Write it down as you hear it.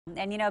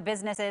And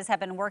businesses have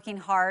been working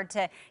hard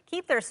to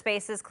keep their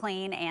spaces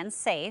clean and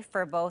safe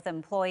for both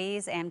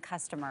employees and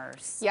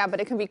customers. Yeah,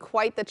 but it can be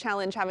quite the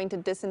challenge having to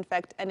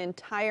disinfect an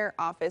entire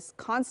office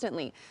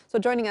constantly. So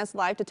joining us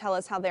live to tell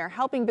us how they're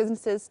helping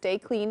businesses stay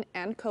clean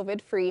and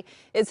COVID-free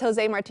is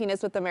Jose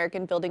Martinez with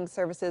American Building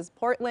Services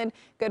Portland.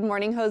 Good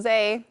morning,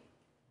 Jose.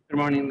 Good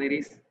morning,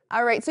 ladies.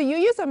 All right, so you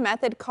use a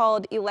method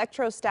called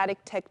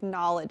electrostatic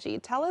technology.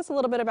 Tell us a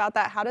little bit about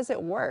that. How does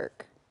it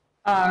work?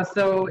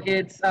 So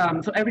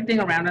everything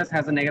around us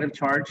has a negative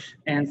charge,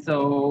 and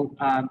so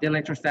the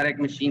electrostatic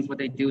machines, what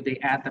they do, they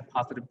add the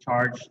positive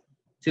charge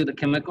to the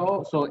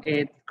chemical, so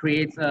it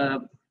creates a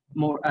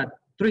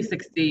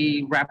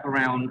 360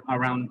 wraparound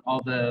around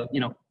all the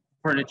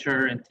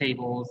furniture and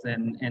tables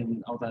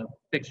and all the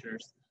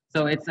fixtures.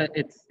 So it's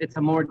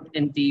a more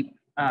in-deep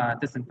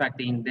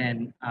disinfecting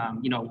than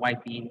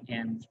wiping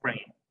and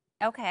spraying.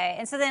 Okay,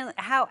 and so then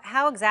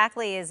how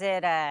exactly is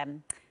it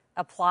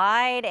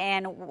applied,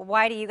 and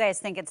why do you guys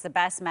think it's the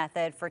best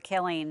method for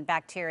killing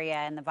bacteria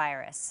and the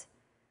virus?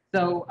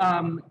 So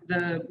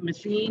the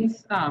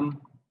machines,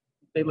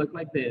 they look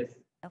like this.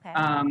 Okay.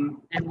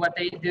 And what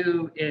they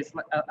do is,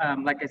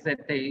 like I said,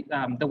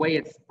 the way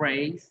it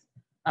sprays,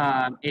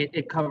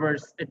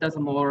 it does a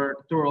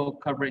more thorough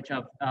coverage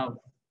of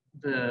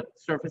the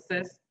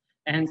surfaces.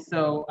 And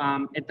so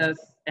it does,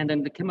 and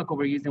then the chemical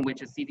we're using,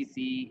 which is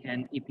CDC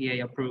and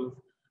EPA approved,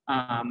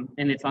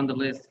 and it's on the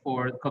list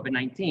for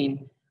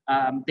COVID-19.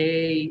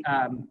 They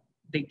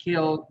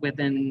kill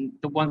within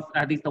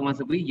at least the ones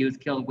that we use,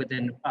 kill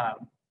within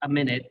a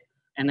minute,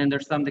 and then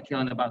there's some that kill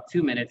in about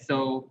 2 minutes.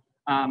 So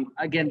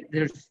again,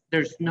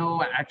 there's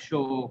no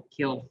actual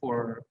kill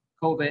for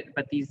COVID,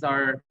 but these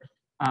are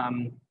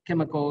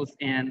chemicals,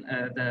 and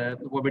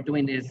what we're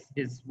doing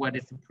is what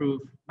is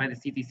approved by the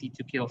CDC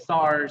to kill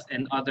SARS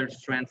and other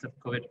strands of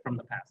COVID from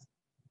the past.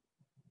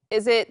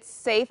 Is it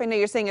safe? I know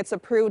you're saying it's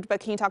approved, but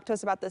can you talk to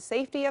us about the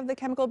safety of the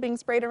chemical being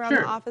sprayed around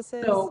the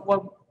offices?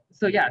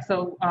 So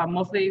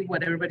mostly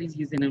what everybody's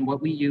using and what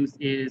we use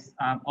is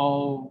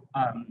all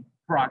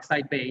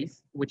peroxide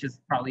base, which is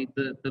probably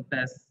the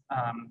best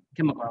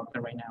chemical out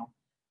there right now.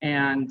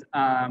 And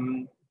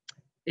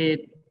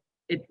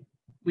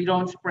we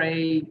don't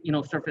spray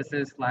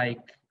surfaces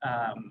like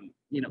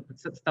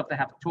stuff that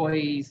have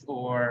toys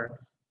or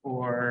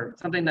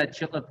something that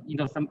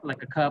some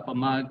like a cup, a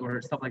mug, or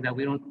stuff like that.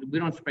 We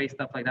don't spray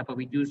stuff like that, but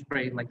we do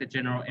spray like the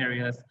general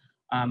areas,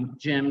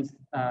 gyms,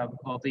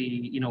 all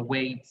the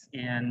weights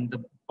and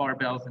the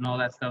barbells and all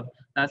that stuff.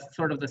 That's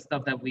sort of the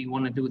stuff that we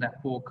want to do,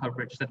 that full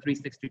coverage, the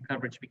 360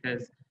 coverage,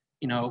 because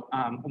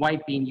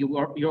wiping,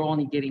 you're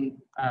only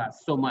getting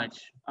so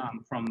much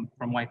from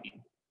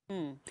wiping.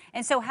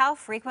 And so how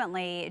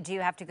frequently do you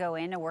have to go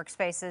into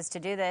workspaces to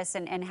do this,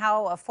 and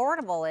how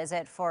affordable is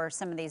it for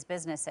some of these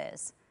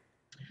businesses?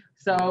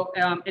 So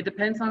it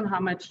depends on how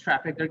much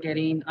traffic they're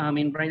getting. I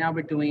mean, right now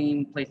we're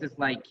doing places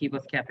like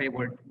Kiva's Cafe,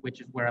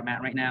 which is where I'm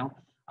at right now.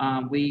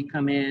 We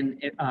come in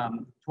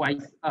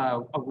twice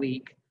a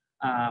week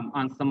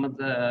on some of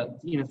the,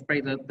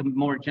 spray the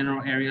more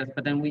general areas.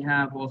 But then we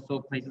have also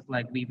places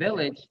like We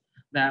Village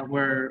that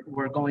we're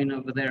going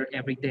over there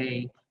every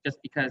day,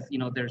 just because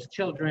there's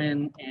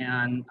children,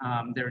 and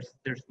there's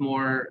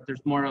more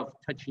of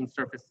touching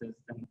surfaces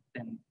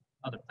than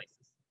other places.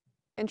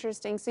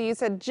 Interesting. So you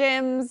said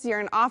gyms,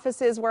 you're in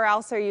offices. Where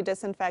else are you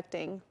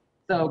disinfecting?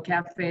 So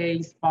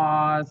cafes,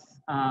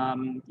 spas,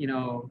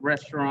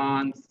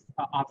 restaurants,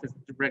 office,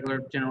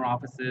 regular general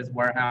offices,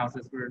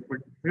 warehouses. We're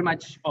pretty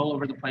much all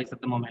over the place at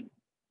the moment.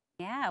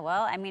 Yeah,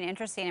 well, I mean,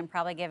 interesting, and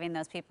probably giving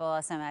those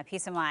people some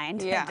peace of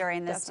mind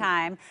during this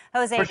definitely. time.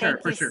 Jose, thank you.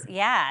 For sure.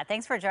 Yeah,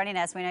 thanks for joining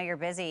us. We know you're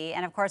busy.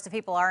 And of course, if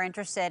people are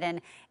interested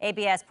in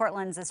ABS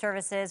Portland's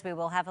services, we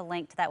will have a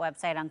link to that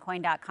website on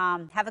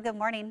coin.com. Have a good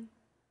morning.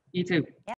 You too. Yeah.